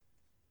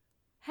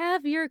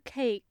Have Your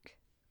Cake,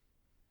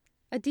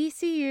 a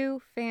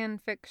DCU fan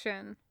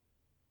fiction.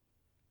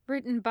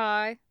 Written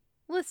by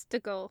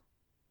Listicle.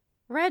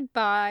 Read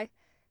by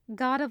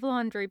God of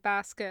Laundry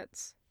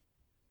Baskets.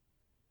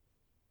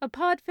 A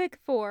Podfic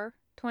 4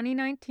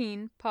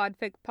 2019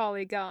 Podfic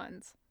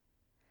Polygons.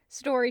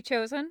 Story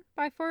chosen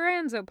by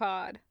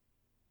Foranzopod.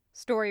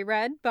 Story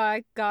read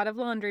by God of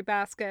Laundry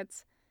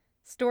Baskets.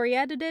 Story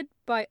edited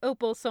by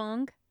Opal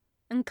Song.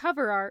 And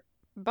cover art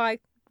by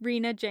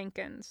Rena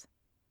Jenkins.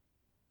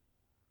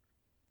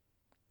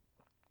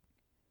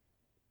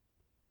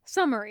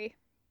 Summary.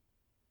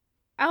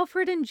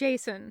 Alfred and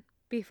Jason,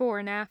 before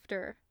and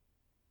after.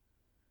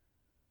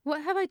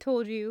 What have I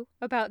told you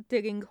about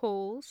digging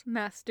holes,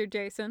 Master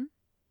Jason?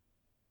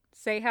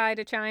 Say hi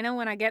to China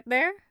when I get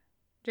there,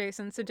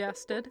 Jason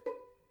suggested.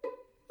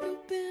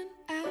 You've been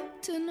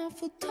acting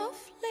awful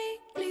tough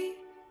lately,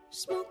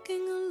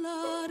 smoking a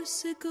lot of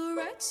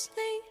cigarettes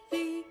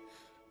lately,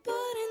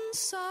 but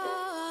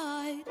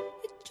inside,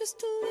 you're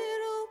just a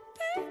little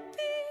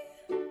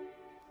baby.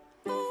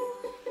 Oh,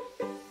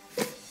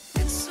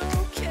 it's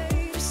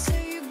okay to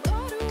say you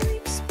got a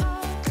weak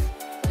spot.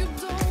 You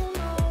don't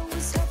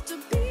always have to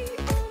be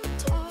on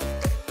top.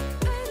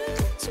 Better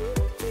to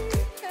be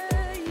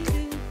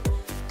hated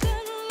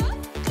than a lot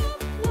of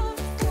love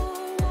for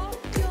what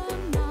you're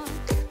not.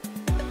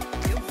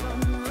 You're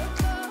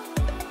vulnerable,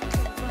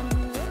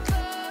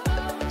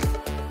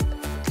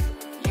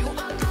 you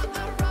are not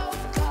a robot. You're lovable,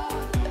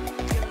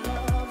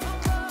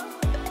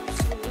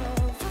 so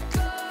lovable.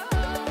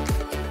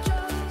 You're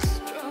just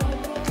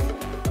trouble.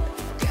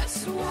 Guess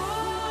what?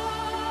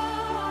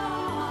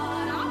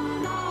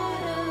 I'm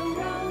not a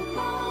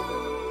robot.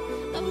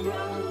 A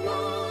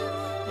robot.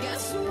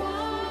 Guess what?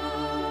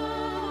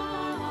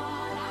 I'm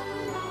not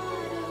a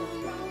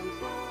robot.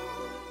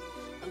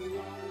 A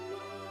robot.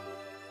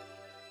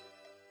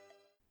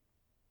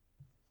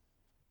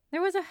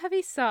 There was a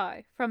heavy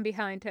sigh from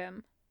behind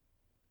him.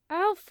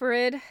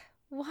 Alfred,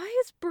 why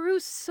is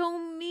Bruce so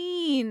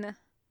mean?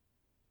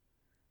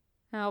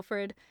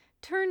 Alfred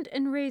turned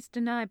and raised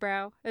an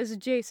eyebrow as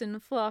Jason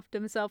flopped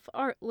himself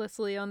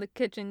artlessly on the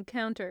kitchen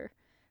counter.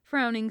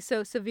 Frowning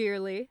so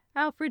severely,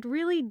 Alfred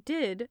really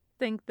did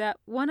think that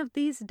one of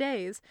these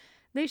days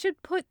they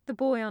should put the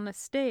boy on a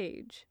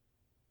stage.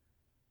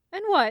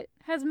 And what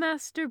has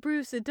Master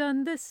Bruce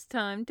done this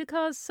time to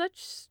cause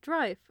such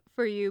strife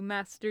for you,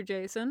 Master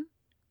Jason?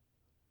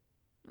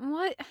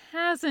 What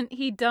hasn't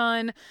he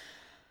done?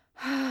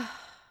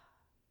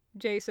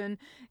 Jason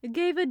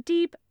gave a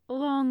deep,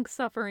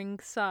 long-suffering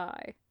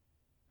sigh.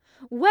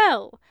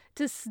 Well,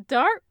 to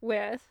start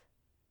with...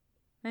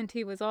 And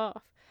he was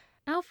off.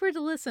 Alfred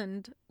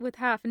listened with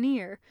half an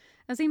ear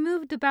as he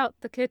moved about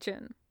the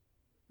kitchen.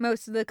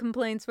 Most of the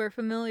complaints were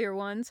familiar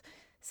ones,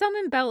 some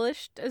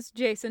embellished, as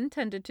Jason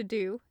tended to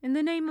do, in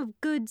the name of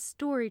good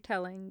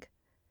storytelling.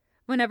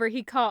 Whenever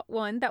he caught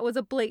one that was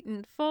a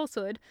blatant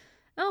falsehood,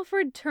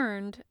 Alfred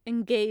turned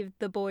and gave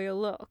the boy a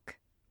look.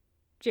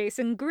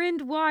 Jason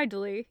grinned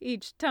widely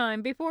each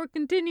time before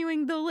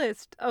continuing the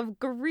list of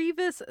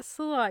grievous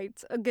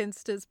slights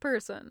against his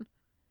person.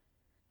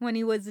 When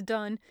he was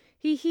done,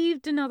 he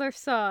heaved another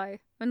sigh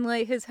and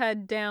lay his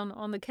head down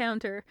on the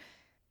counter,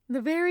 the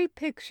very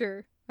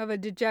picture of a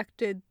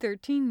dejected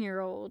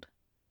 13-year-old.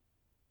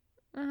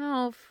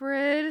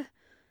 Alfred,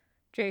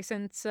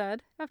 Jason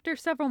said, after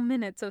several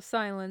minutes of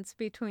silence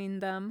between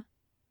them.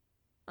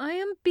 I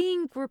am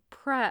being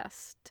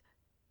repressed.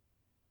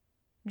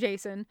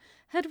 Jason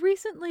had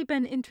recently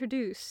been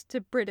introduced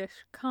to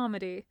British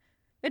comedy.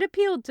 It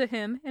appealed to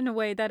him in a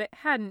way that it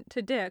hadn't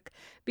to Dick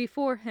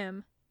before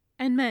him,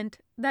 and meant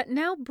that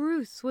now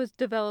Bruce was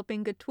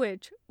developing a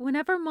twitch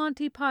whenever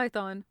Monty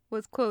Python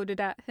was quoted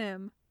at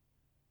him.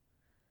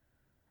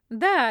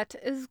 That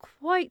is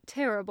quite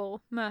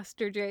terrible,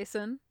 Master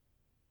Jason.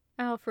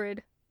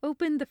 Alfred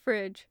opened the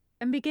fridge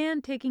and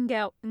began taking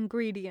out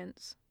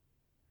ingredients.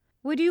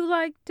 Would you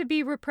like to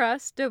be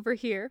repressed over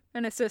here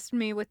and assist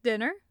me with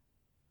dinner?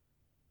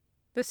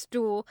 The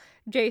stool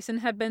Jason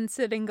had been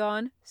sitting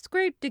on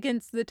scraped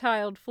against the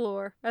tiled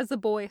floor as the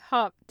boy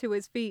hopped to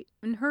his feet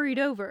and hurried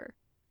over.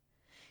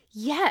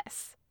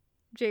 Yes,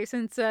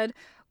 Jason said,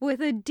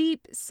 with a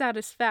deep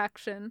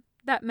satisfaction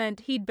that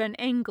meant he'd been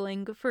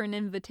angling for an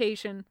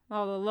invitation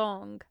all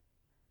along.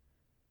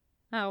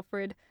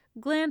 Alfred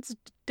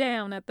glanced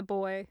down at the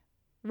boy,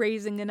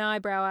 raising an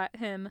eyebrow at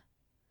him.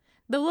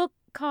 The look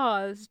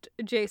caused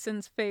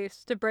Jason's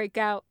face to break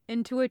out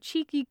into a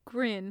cheeky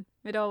grin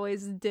it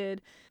always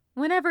did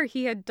whenever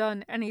he had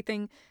done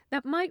anything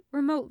that might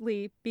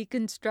remotely be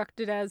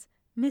constructed as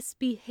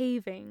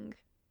misbehaving.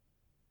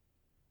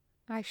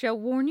 I shall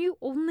warn you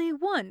only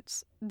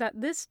once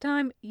that this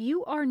time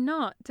you are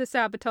not to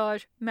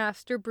sabotage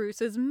Master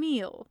Bruce's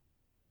meal.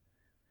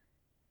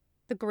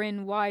 The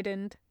grin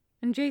widened,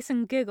 and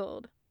Jason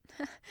giggled.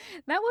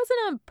 That wasn't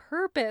on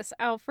purpose,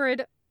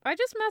 Alfred. I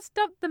just messed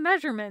up the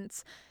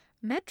measurements.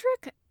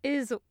 Metric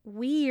is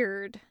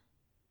weird.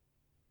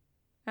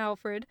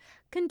 Alfred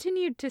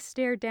continued to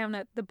stare down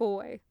at the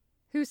boy,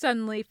 who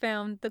suddenly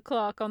found the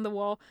clock on the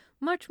wall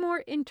much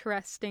more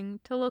interesting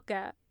to look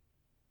at.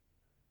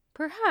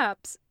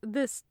 "Perhaps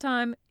this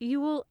time you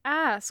will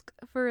ask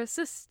for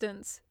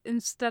assistance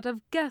instead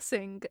of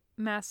guessing,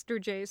 Master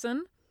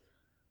Jason."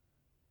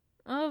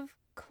 "Of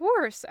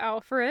course,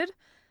 Alfred."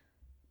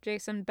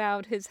 Jason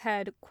bowed his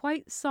head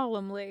quite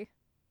solemnly,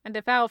 and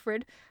if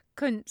Alfred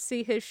couldn't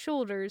see his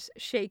shoulders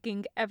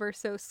shaking ever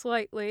so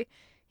slightly,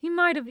 he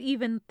might have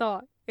even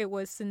thought it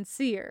was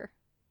sincere.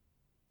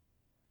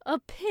 "A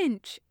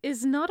pinch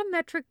is not a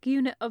metric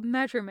unit of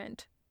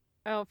measurement,"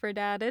 Alfred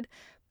added,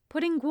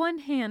 putting one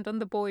hand on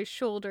the boy's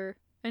shoulder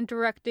and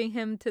directing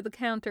him to the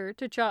counter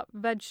to chop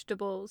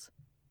vegetables.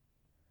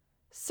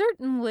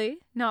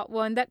 "Certainly not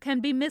one that can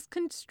be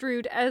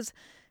misconstrued as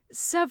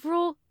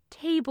several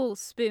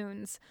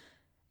tablespoons,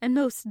 and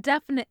most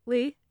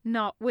definitely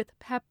not with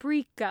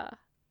paprika."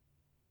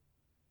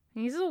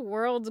 "He's the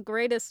world's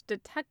greatest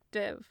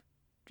detective,"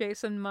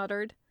 Jason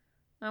muttered.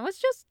 "I was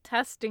just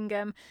testing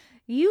him.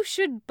 You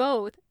should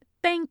both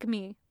thank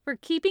me for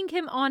keeping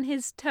him on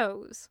his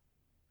toes."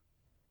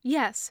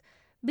 "Yes,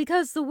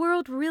 because the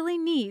world really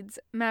needs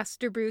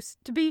Master Bruce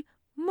to be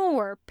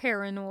more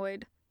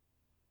paranoid."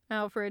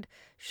 Alfred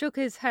shook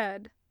his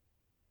head.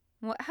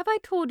 "What have I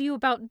told you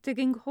about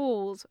digging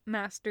holes,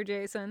 Master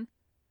Jason?"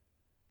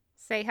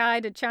 "Say hi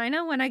to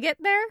China when I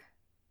get there?"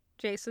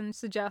 Jason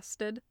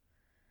suggested.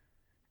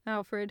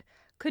 Alfred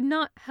could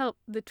not help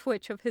the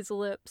twitch of his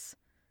lips.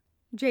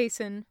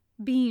 Jason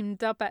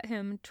beamed up at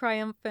him,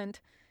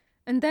 triumphant,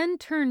 and then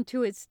turned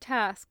to his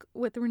task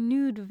with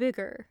renewed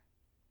vigor.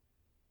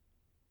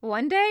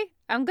 "One day,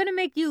 I'm going to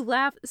make you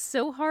laugh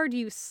so hard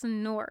you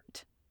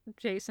snort,"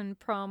 Jason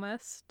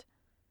promised.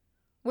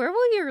 "Where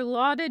will your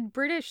lauded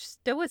British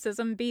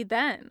stoicism be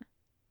then?"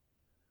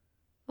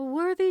 "A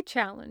worthy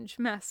challenge,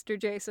 Master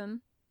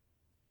Jason."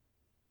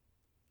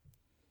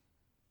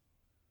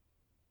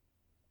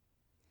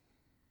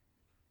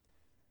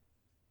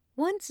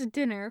 Once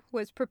dinner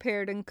was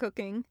prepared and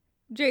cooking,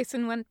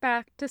 Jason went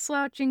back to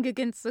slouching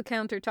against the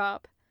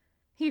countertop.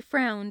 He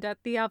frowned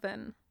at the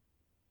oven.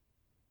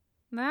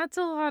 "That's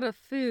a lot of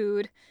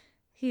food,"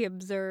 he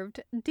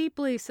observed,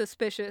 deeply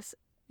suspicious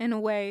in a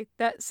way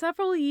that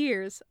several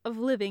years of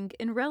living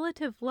in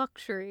relative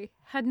luxury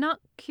had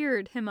not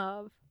cured him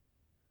of.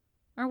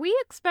 "Are we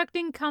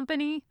expecting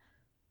company?"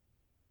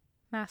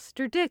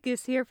 "Master Dick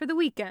is here for the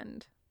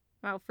weekend,"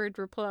 Alfred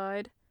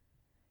replied.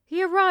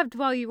 "He arrived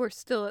while you were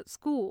still at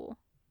school."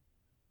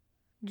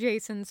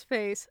 Jason's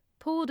face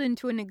pulled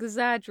into an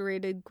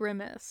exaggerated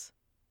grimace.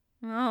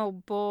 "Oh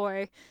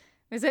boy,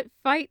 is it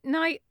fight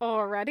night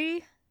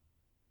already?"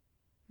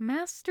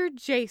 "Master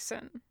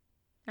Jason,"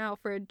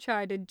 Alfred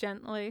chided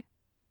gently.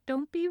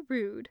 "Don't be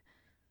rude."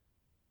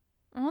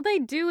 "All they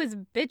do is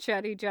bitch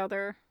at each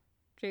other,"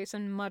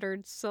 Jason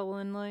muttered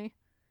sullenly.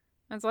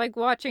 "It's like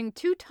watching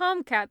two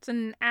tomcats in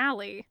an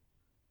alley."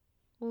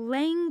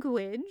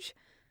 "Language?"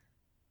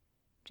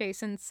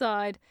 Jason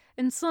sighed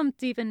and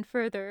slumped even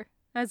further,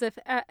 as if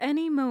at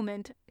any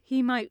moment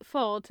he might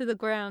fall to the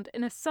ground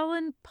in a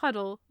sullen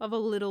puddle of a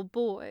little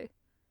boy.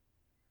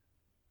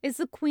 "Is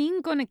the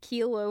Queen gonna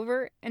keel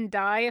over and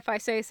die if I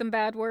say some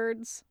bad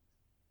words?"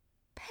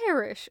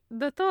 "Perish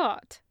the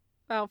thought,"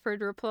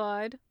 Alfred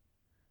replied.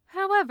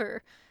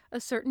 "However, a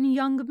certain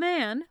young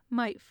man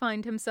might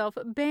find himself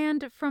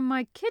banned from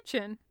my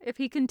kitchen if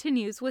he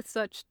continues with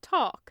such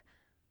talk."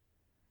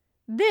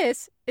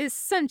 "This is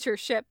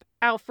censorship,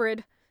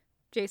 Alfred,"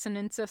 Jason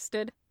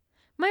insisted.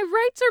 "My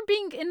rights are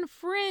being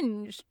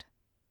infringed."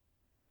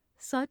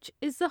 "Such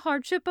is the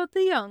hardship of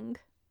the young."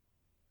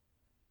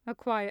 A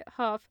quiet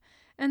huff,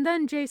 and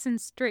then Jason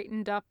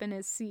straightened up in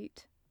his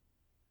seat.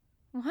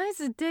 "Why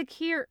is Dick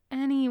here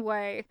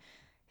anyway?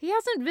 He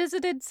hasn't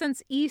visited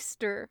since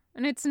Easter,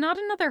 and it's not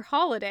another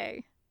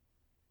holiday."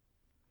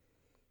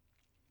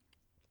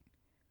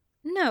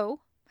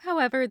 "No,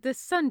 however, this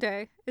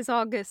Sunday is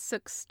August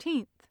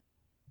 16th.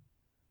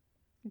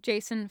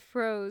 Jason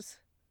froze,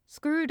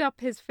 screwed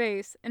up his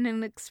face in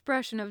an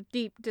expression of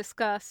deep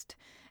disgust,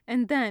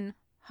 and then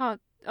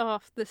hopped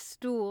off the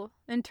stool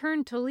and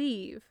turned to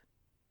leave.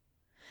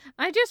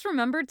 "I just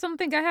remembered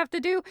something I have to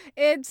do.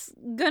 It's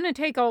gonna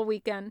take all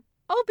weekend.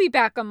 I'll be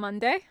back on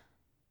Monday."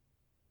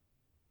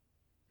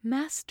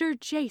 "Master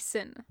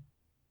Jason."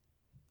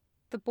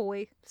 The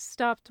boy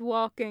stopped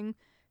walking,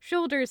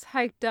 shoulders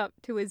hiked up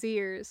to his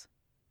ears.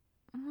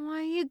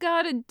 "Why you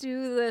gotta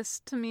do this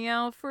to me,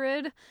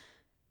 Alfred?"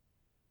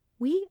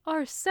 "We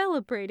are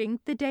celebrating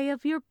the day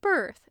of your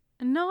birth,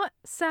 not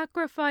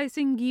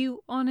sacrificing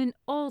you on an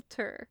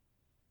altar."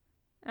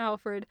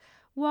 Alfred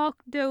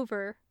walked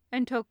over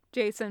and took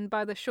Jason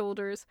by the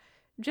shoulders,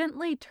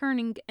 gently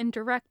turning and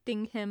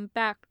directing him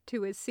back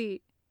to his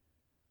seat.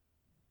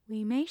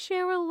 "We may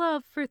share a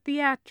love for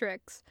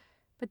theatrics,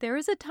 but there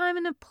is a time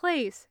and a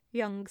place,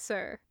 young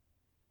sir."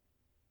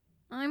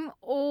 "I'm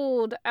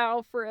old,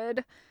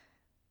 Alfred."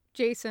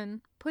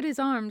 Jason put his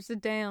arms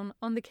down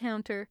on the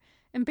counter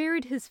and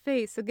buried his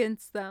face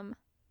against them.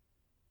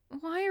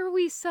 "Why are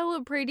we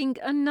celebrating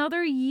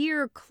another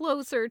year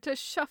closer to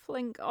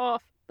shuffling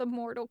off the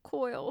mortal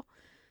coil?"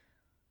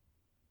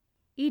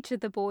 Each of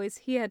the boys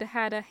he had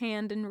had a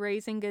hand in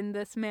raising in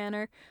this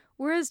manner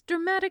were as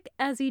dramatic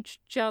as each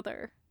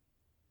other.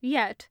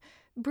 Yet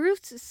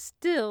Bruce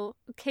still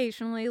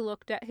occasionally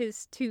looked at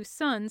his two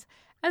sons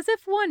as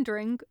if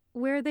wondering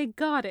where they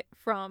got it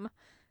from,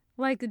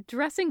 like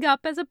dressing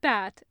up as a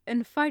bat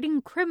and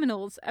fighting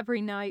criminals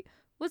every night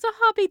was a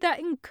hobby that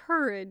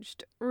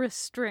encouraged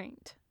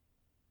restraint.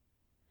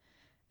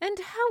 "And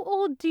how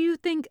old do you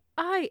think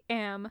I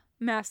am,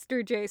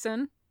 Master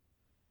Jason?"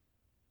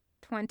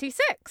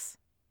 26,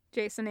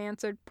 Jason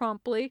answered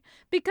promptly,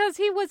 because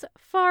he was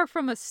far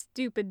from a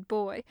stupid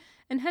boy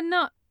and had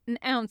not an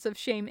ounce of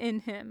shame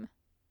in him.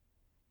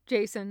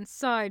 Jason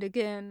sighed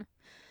again.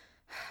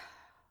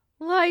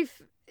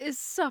 "Life is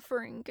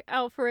suffering,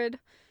 Alfred.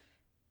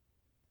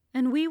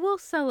 And we will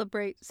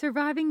celebrate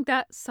surviving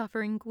that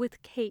suffering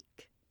with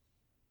cake."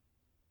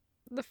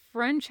 "The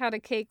French had a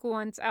cake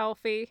once,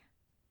 Alfie,"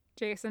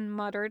 Jason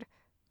muttered,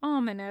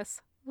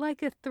 ominous,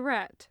 like a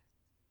threat.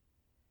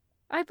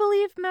 "I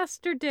believe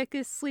Master Dick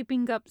is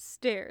sleeping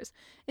upstairs,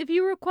 if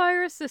you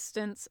require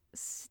assistance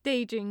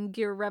staging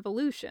your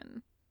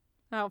revolution,"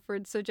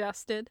 Alfred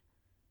suggested.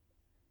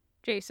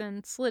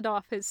 Jason slid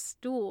off his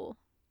stool,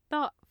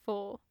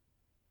 thoughtful.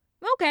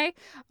 "Okay,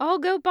 I'll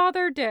go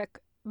bother Dick,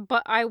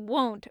 but I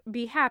won't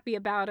be happy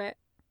about it."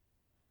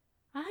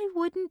 "I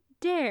wouldn't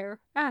dare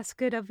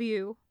ask it of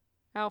you,"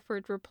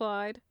 Alfred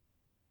replied.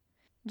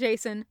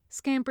 Jason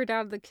scampered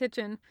out of the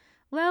kitchen,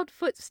 loud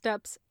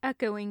footsteps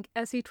echoing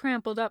as he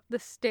trampled up the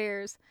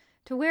stairs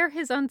to where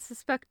his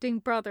unsuspecting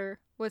brother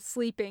was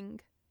sleeping.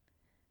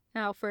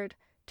 Alfred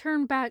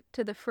turned back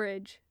to the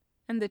fridge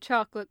and the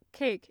chocolate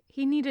cake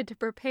he needed to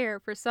prepare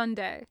for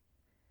Sunday.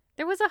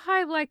 There was a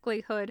high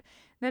likelihood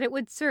that it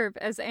would serve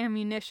as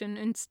ammunition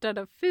instead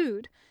of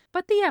food,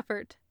 but the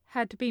effort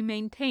had to be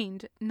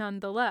maintained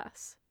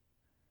nonetheless.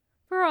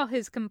 For all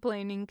his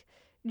complaining,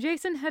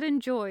 Jason had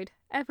enjoyed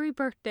every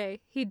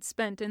birthday he'd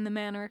spent in the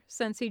manor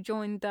since he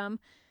joined them,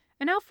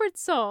 and Alfred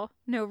saw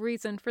no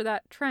reason for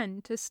that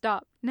trend to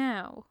stop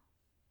now.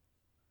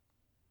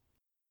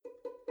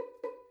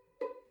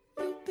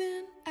 You've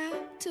been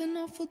acting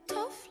awful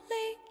tough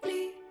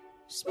lately,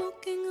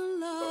 smoking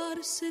a lot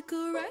of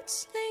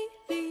cigarettes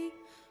lately,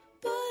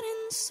 but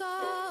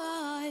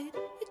inside,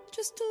 you're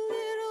just a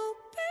little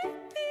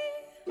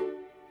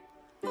baby.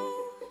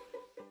 Oh.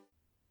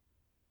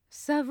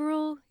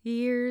 Several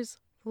years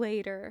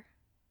later.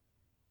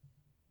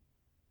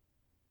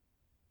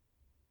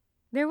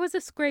 There was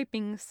a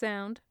scraping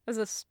sound as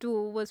a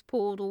stool was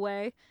pulled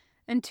away,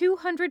 and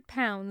 200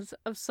 pounds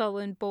of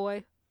sullen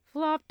boy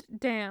flopped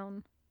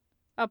down,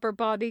 upper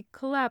body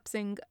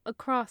collapsing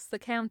across the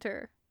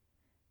counter.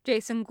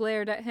 Jason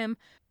glared at him,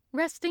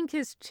 resting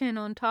his chin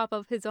on top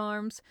of his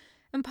arms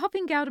and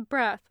puffing out a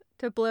breath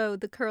to blow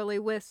the curly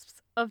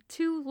wisps of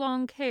too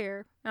long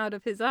hair out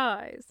of his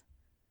eyes.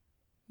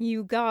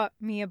 "You got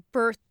me a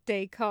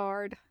birthday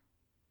card."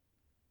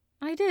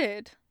 "I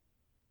did."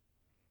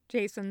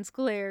 Jason's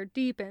glare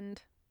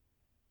deepened.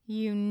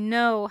 "You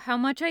know how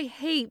much I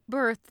hate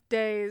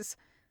birthdays."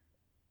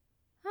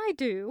 "I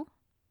do,"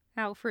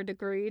 Alfred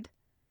agreed.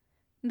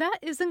 "That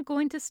isn't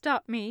going to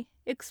stop me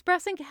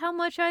expressing how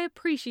much I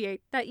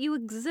appreciate that you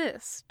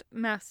exist,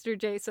 Master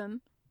Jason."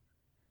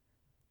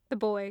 The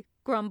boy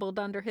grumbled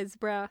under his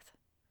breath.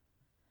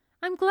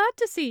 "I'm glad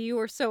to see you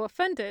were so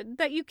offended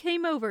that you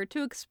came over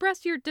to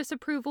express your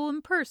disapproval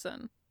in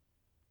person."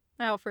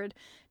 Alfred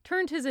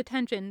turned his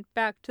attention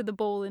back to the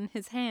bowl in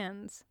his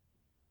hands.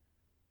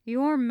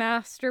 "Your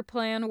master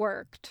plan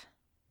worked,"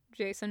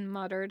 Jason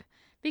muttered,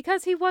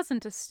 because he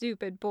wasn't a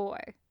stupid boy.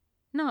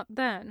 Not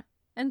then,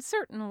 and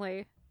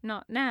certainly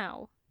not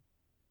now.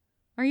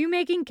 "Are you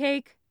making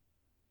cake?"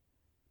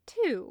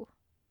 "2,"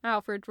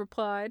 Alfred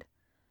replied.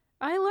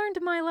 "I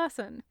learned my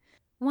lesson.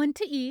 1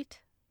 to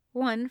eat,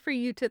 1 for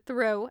you to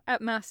throw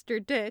at Master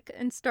Dick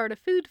and start a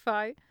food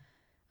fight.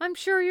 I'm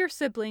sure your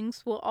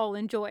siblings will all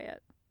enjoy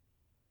it."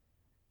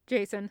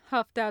 Jason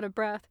huffed out a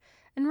breath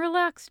and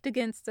relaxed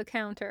against the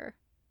counter.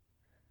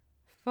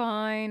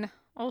 "Fine,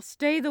 I'll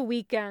stay the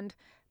weekend,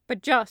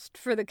 but just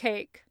for the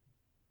cake."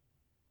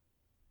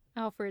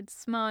 Alfred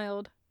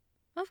smiled.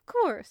 "Of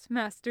course,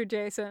 Master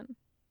Jason."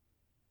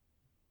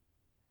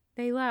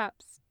 They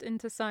lapsed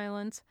into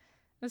silence,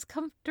 as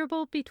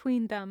comfortable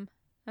between them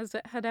as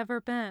it had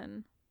ever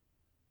been.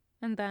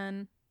 And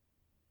then,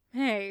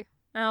 "Hey,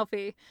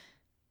 Alfie,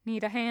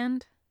 need a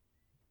hand?"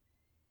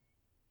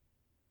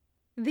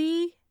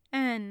 The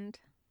end.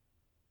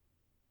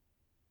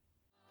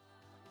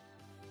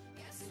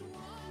 Guess what?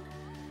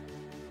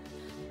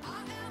 I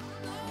am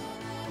no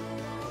robot.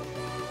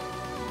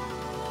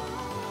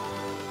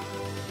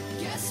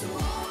 Guess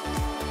what?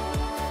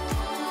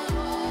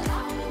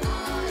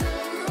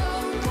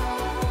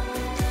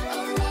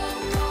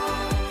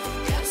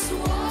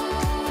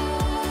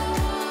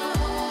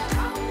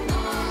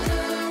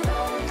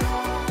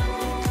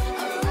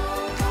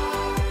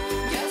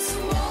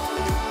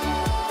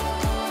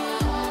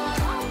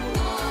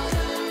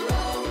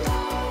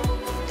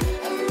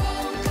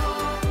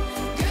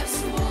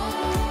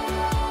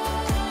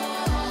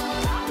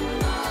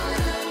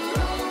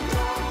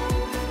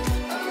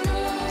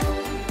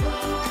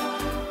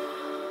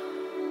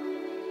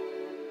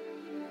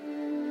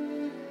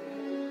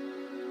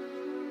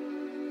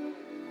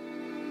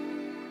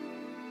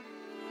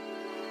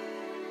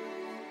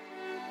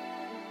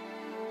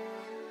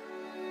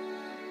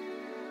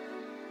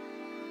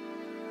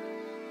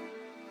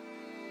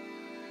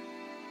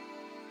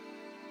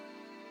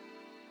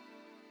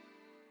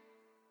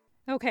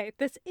 Okay,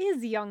 this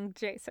is young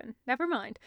Jason. Never mind.